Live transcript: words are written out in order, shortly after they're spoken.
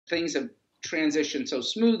things have transitioned so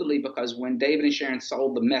smoothly because when David and Sharon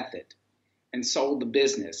sold the method and sold the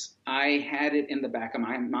business, I had it in the back of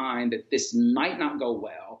my mind that this might not go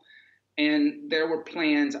well. And there were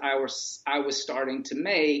plans I was starting to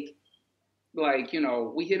make, like,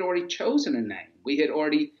 we had already chosen a name.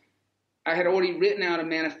 I had already written out a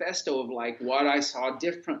manifesto of like what I saw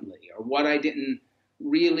differently or what I didn't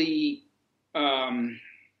really, I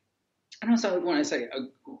don't want to say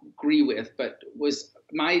agree with, but was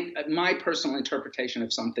my personal interpretation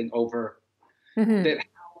of something over that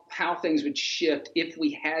how things would shift if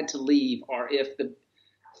we had to leave or if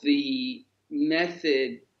the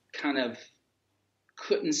method kind of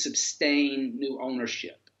couldn't sustain new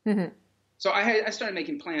ownership. So I started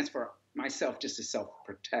making plans for myself just as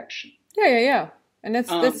self-protection. Yeah. And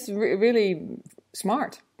that's really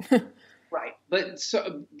smart. Right. But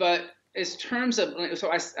as terms of,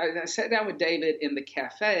 so I sat down with David in the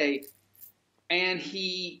cafe, and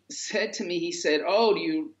he said to me, he said, "Oh,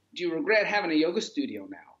 do you regret having a yoga studio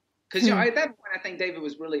now?" Because at that point, I think David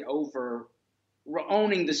was really over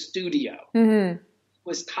owning the studio.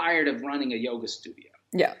 Was tired of running a yoga studio.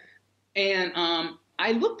 Yeah. And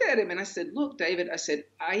I looked at him and I said, "Look, David," I said,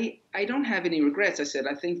 I don't have any regrets. I said,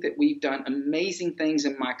 "I think that we've done amazing things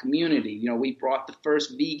in my community. We brought the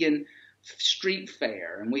first vegan street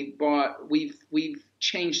fair, and we've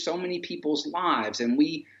changed so many people's lives, and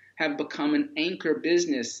we have become an anchor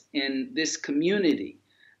business in this community.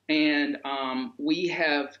 And we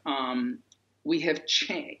have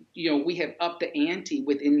changed, we have upped the ante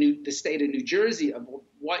within the state of New Jersey of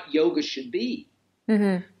what yoga should be."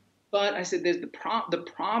 But I said, there's the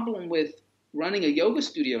problem with running a yoga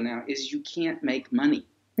studio now is you can't make money.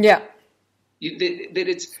 Yeah. Between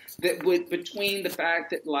the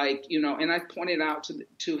fact that and I pointed out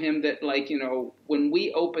to him that when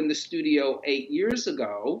we opened the studio 8 years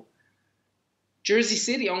ago, Jersey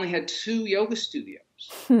City only had 2 yoga studios.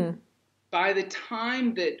 By the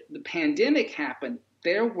time that the pandemic happened,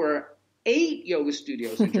 there were 8 yoga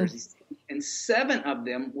studios in Jersey City, and 7 of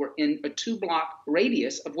them were in a 2-block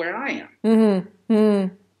radius of where I am.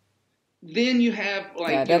 Then you have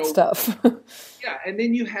that's tough. Yeah, and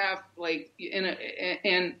then you have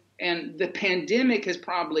and the pandemic has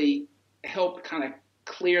probably helped kind of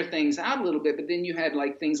clear things out a little bit. But then you had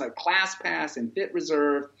things like ClassPass and Fit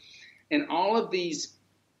Reserve, and all of these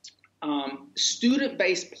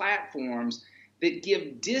student-based platforms that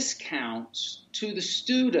give discounts to the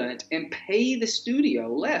student and pay the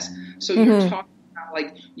studio less. So you're talking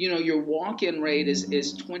about your walk-in rate is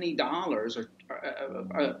 $20 or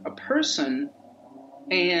a person,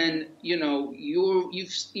 and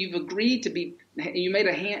you've agreed to you made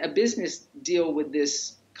a business deal with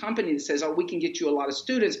this company that says, "Oh, we can get you a lot of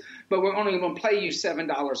students, but we're only going to pay you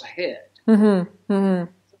 $7 a head."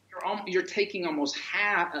 You're taking almost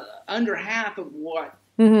under half of what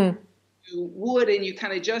you would, and you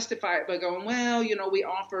kind of justify it by going, "Well, we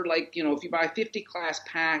offer if you buy a 50 class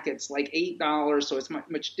pack, it's $8, so it's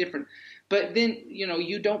much different." But then,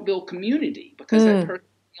 you don't build community because that person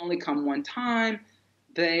can only come one time.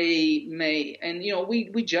 They may, and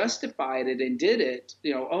we justified it and did it.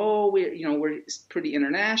 We're pretty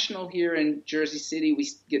international here in Jersey City. We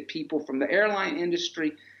get people from the airline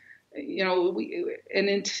industry. In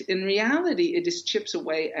reality, it just chips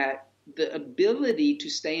away at the ability to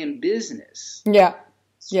stay in business. Yeah.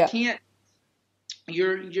 You can't.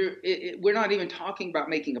 We're not even talking about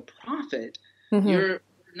making a profit. You're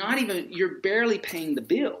barely paying the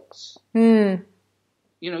bills. You're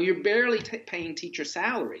barely paying teacher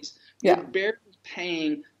salaries. You're barely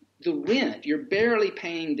paying the rent. You're barely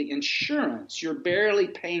paying the insurance. You're barely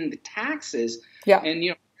paying the taxes. Yeah.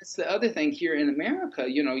 And that's the other thing here in America.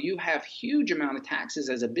 You have huge amount of taxes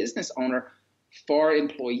as a business owner for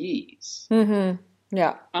employees. Yeah.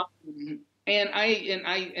 And I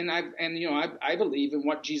believe in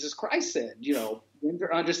what Jesus Christ said.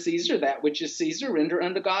 Render unto Caesar that which is Caesar. Render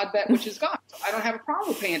unto God that which is God. So I don't have a problem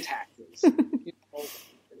with paying taxes.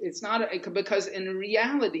 It's not because in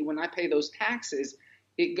reality, when I pay those taxes,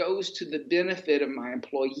 it goes to the benefit of my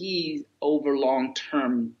employees over long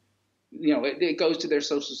term. It goes to their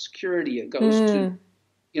Social Security. It goes to,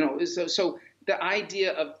 so the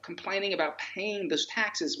idea of complaining about paying those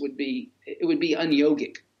taxes would be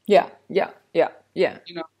unyogic. Yeah.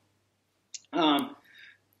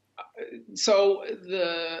 So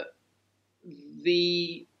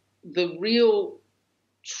the real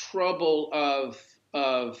trouble of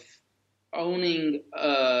owning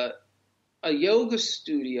a yoga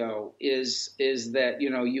studio is that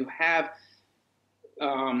you have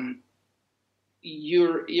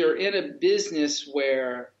you're in a business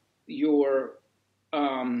where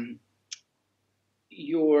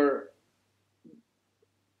your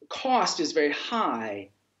cost is very high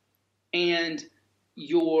and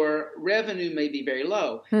your revenue may be very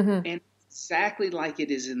low. Mm-hmm. And exactly like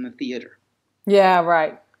it is in the theater. Yeah,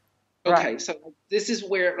 right. Okay, right. so this is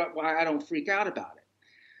why I don't freak out about it.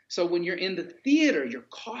 So when you're in the theater, your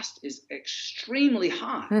cost is extremely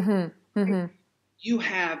high. Mm-hmm. Mm-hmm. You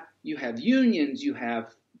have unions, you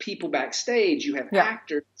have people backstage, you have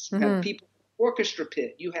actors, you have people in the orchestra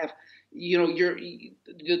pit, you have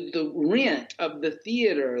the rent of the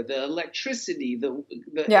theater, the electricity, the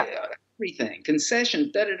everything,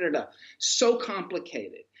 concessions, so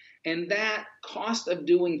complicated. And that cost of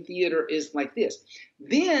doing theater is like this.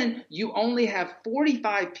 Then you only have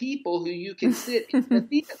 45 people who you can sit in the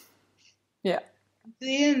theater. Yeah.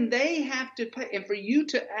 Then they have to pay, and for you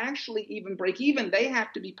to actually even break even, they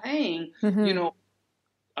have to be paying, $100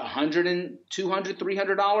 and $200,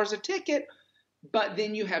 $300 a ticket. But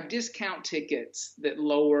then you have discount tickets that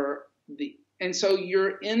lower and so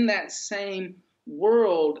you're in that same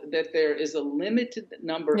world that there is a limited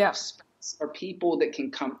number of space or people that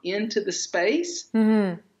can come into the space.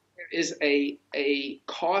 Mm-hmm. There is a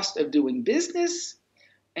cost of doing business.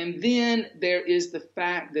 And then there is the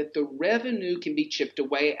fact that the revenue can be chipped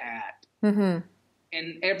away at, and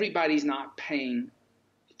everybody's not paying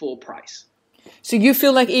full price. So you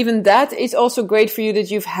feel like even that is also great for you,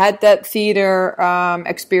 that you've had that theater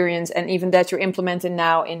experience, and even that you're implementing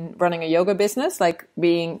now in running a yoga business, like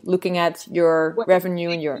looking at your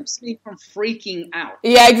revenue and your. It keeps me from freaking out.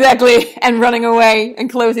 Yeah, exactly, and running away and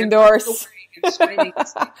closing doors. And screaming,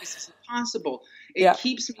 this is impossible. It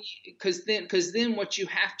keeps me, because then what you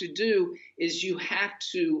have to do is you have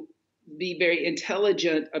to be very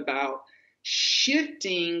intelligent about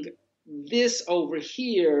shifting this over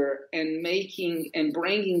here and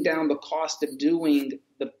bringing down the cost of doing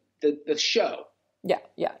the show. Yeah.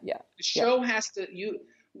 The show has to,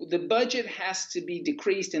 the budget has to be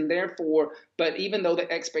decreased, and therefore, but even though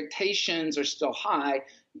the expectations are still high,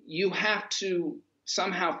 you have to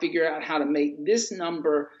somehow figure out how to make this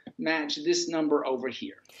number match this number over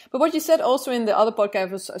here. But what you said also in the other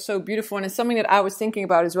podcast was so beautiful, and it's something that I was thinking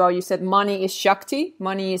about as well. You said money is Shakti,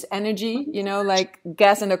 money is energy, like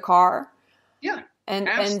gas in a car. Yeah,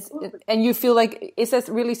 and you feel like, is that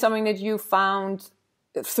really something that you found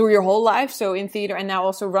through your whole life? So in theater and now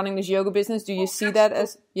also running this yoga business, do you see that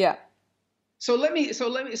as So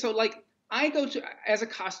I go to as a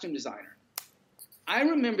costume designer. I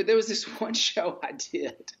remember there was this one show I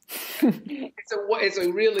did. It's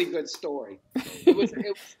a really good story. It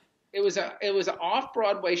was an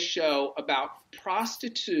off-Broadway show about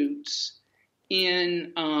prostitutes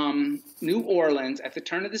in New Orleans at the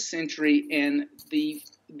turn of the century, and the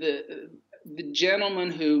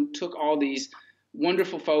gentleman who took all these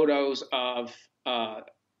wonderful photos of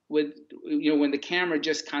when the camera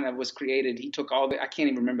just kind of was created, he took I can't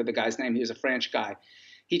even remember the guy's name. He was a French guy.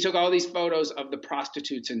 He took all these photos of the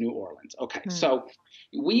prostitutes in New Orleans. Okay, so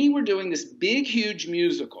we were doing this big, huge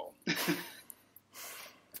musical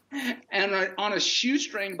and on a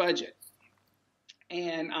shoestring budget.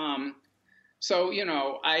 And so,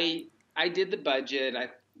 I did the budget.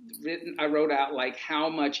 I wrote out like how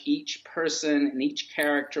much each person and each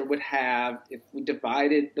character would have if we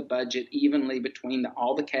divided the budget evenly between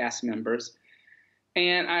all the cast members.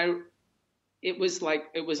 And it was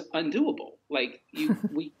undoable. Like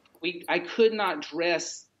I could not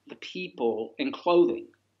dress the people in clothing.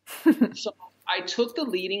 So I took the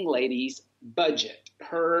leading lady's budget,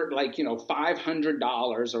 her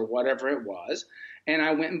 $500 or whatever it was, and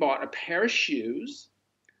I went and bought a pair of shoes,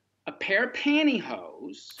 a pair of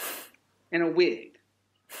pantyhose, and a wig.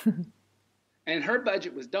 And her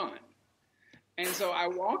budget was done. And so I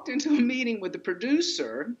walked into a meeting with the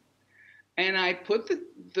producer, and I put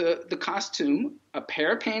the costume, a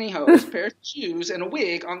pair of pantyhose, a pair of shoes, and a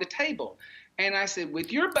wig on the table. And I said,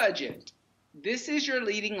 with your budget, this is your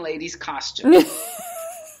leading lady's costume.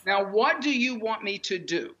 Now, what do you want me to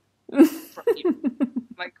do for you?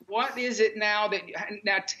 Like, what is it now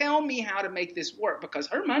tell me how to make this work, because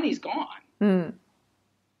her money's gone.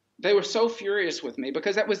 They were so furious with me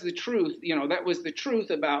because that was the truth. That was the truth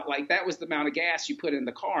about, that was the amount of gas you put in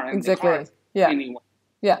the car. And exactly. The car, yeah. Anyway.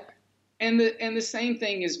 Yeah. And the same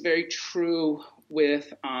thing is very true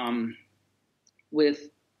with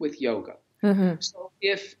yoga. Mm-hmm. So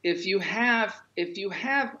if you have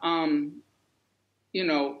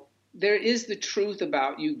there is the truth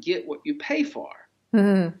about you get what you pay for.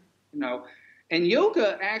 Mm-hmm. And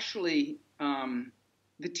yoga actually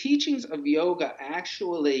the teachings of yoga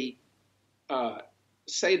actually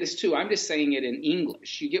say this too. I'm just saying it in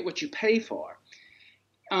English. You get what you pay for.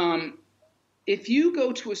 if you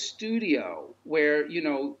go to a studio where,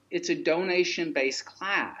 it's a donation-based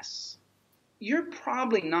class, you're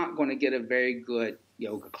probably not going to get a very good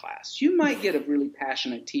yoga class. You might get a really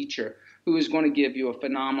passionate teacher who is going to give you a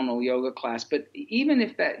phenomenal yoga class. But even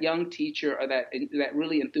if that young teacher or that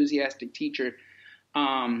really enthusiastic teacher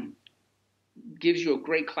gives you a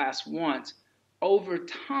great class once, over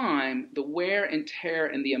time, the wear and tear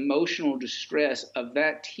and the emotional distress of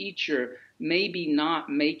that teacher maybe not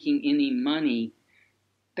making any money,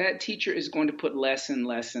 that teacher is going to put less and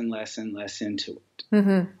less and less and less into it.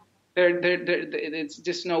 Mm-hmm. It's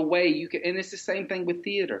just no way you can, and it's the same thing with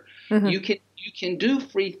theater. Mm-hmm. You can do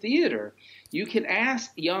free theater. You can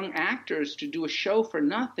ask young actors to do a show for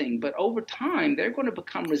nothing, but over time they're going to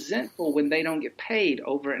become resentful when they don't get paid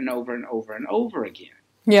over and over and over and over again.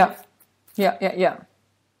 Yeah.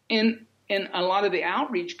 In a lot of the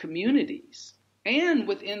outreach communities and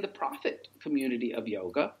within the profit community of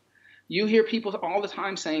yoga, you hear people all the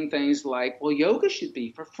time saying things like, well, yoga should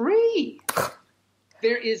be for free.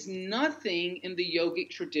 There is nothing in the yogic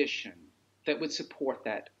tradition that would support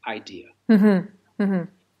that idea. Mm-hmm. Mm-hmm.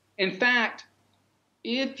 In fact,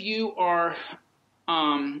 if you are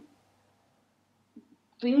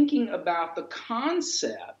thinking about the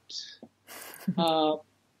concept of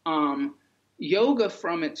yoga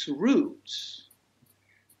from its roots,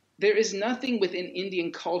 there is nothing within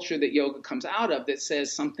Indian culture that yoga comes out of that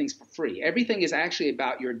says something's for free. Everything is actually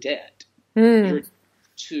about your debt. Your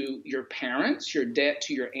to your parents, your debt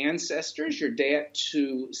to your ancestors, your debt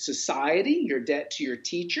to society, your debt to your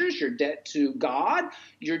teachers, your debt to God,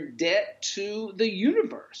 your debt to the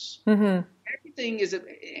universe. Mm-hmm. Everything is,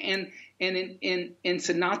 and in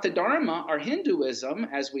Sanatana Dharma, or Hinduism,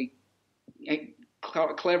 as we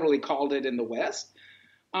cleverly called it in the West,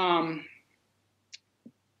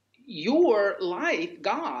 your life,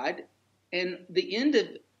 God, and the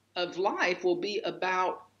end of life will be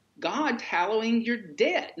about God hallowing your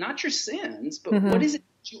debt, not your sins, but what is it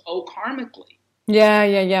that you owe karmically?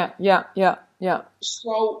 Yeah.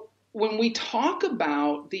 So when we talk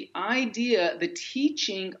about the idea, the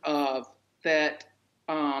teaching of that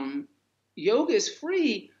yoga is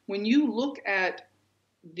free, when you look at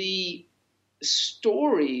the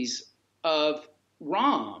stories of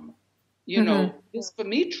Ram,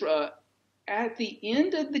 Visvamitra, at the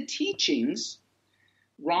end of the teachings,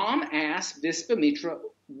 Ram asked Visvamitra,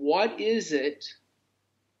 what is it?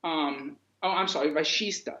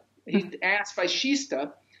 Vashista. He asked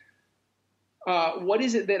Vashista, what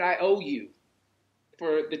is it that I owe you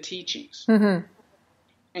for the teachings? Mm-hmm.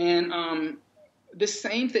 And the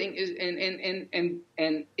same thing is, and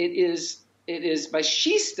it is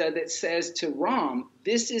Vashista that says to Ram,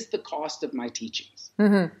 this is the cost of my teachings.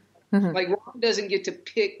 Mm-hmm. Mm-hmm. Like Ram doesn't get to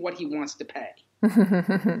pick what he wants to pay.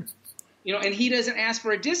 And he doesn't ask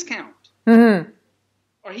for a discount. Mm-hmm.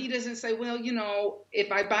 Or he doesn't say, well,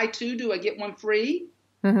 if I buy two, do I get one free?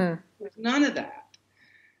 Mm-hmm. There's none of that.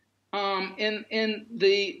 In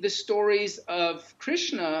the stories of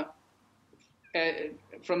Krishna,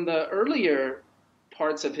 from the earlier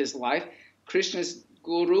parts of his life, Krishna's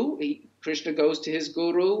guru, Krishna goes to his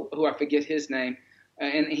guru, who I forget his name,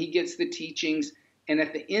 and he gets the teachings. And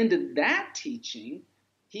at the end of that teaching,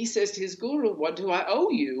 he says to his guru, what do I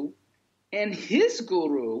owe you? And his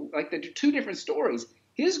guru, like the two different stories,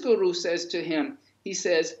 his guru says to him, he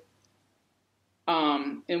says,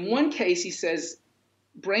 in one case, he says,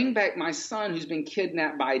 bring back my son who's been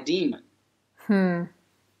kidnapped by a demon.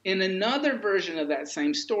 In another version of that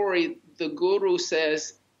same story, the guru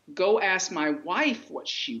says, go ask my wife what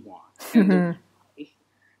she wants. And the wife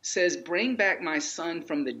says, bring back my son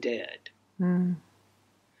from the dead.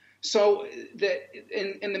 So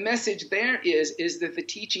and the message there is that the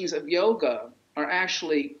teachings of yoga are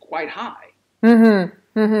actually quite high.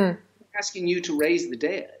 Asking you to raise the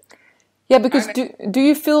dead. Yeah, because do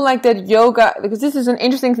you feel like that yoga, because this is an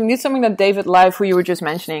interesting thing, this is something that David Life, who you were just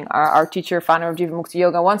mentioning, our teacher, founder of Jivamukti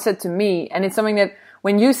Yoga, once said to me, and it's something that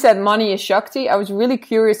when you said money is Shakti, I was really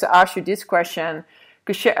curious to ask you this question,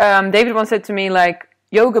 because David once said to me, like,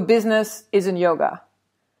 yoga business isn't yoga.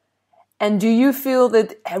 And do you feel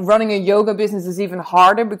that running a yoga business is even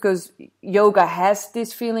harder because yoga has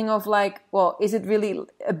this feeling of like, well, is it really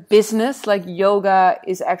a business? Like yoga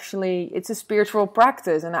is actually, it's a spiritual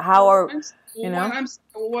practice. And how are, why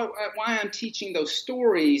I'm teaching those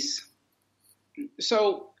stories.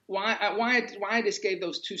 So why I just gave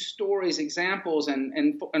those two stories examples.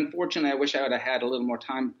 And unfortunately, I wish I would have had a little more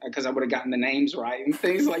time because I would have gotten the names right and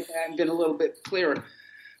things like that and been a little bit clearer.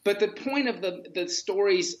 But the point of the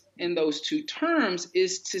stories in those two terms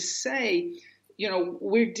is to say,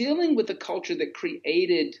 we're dealing with a culture that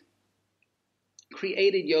created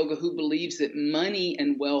created yoga who believes that money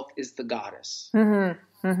and wealth is the goddess.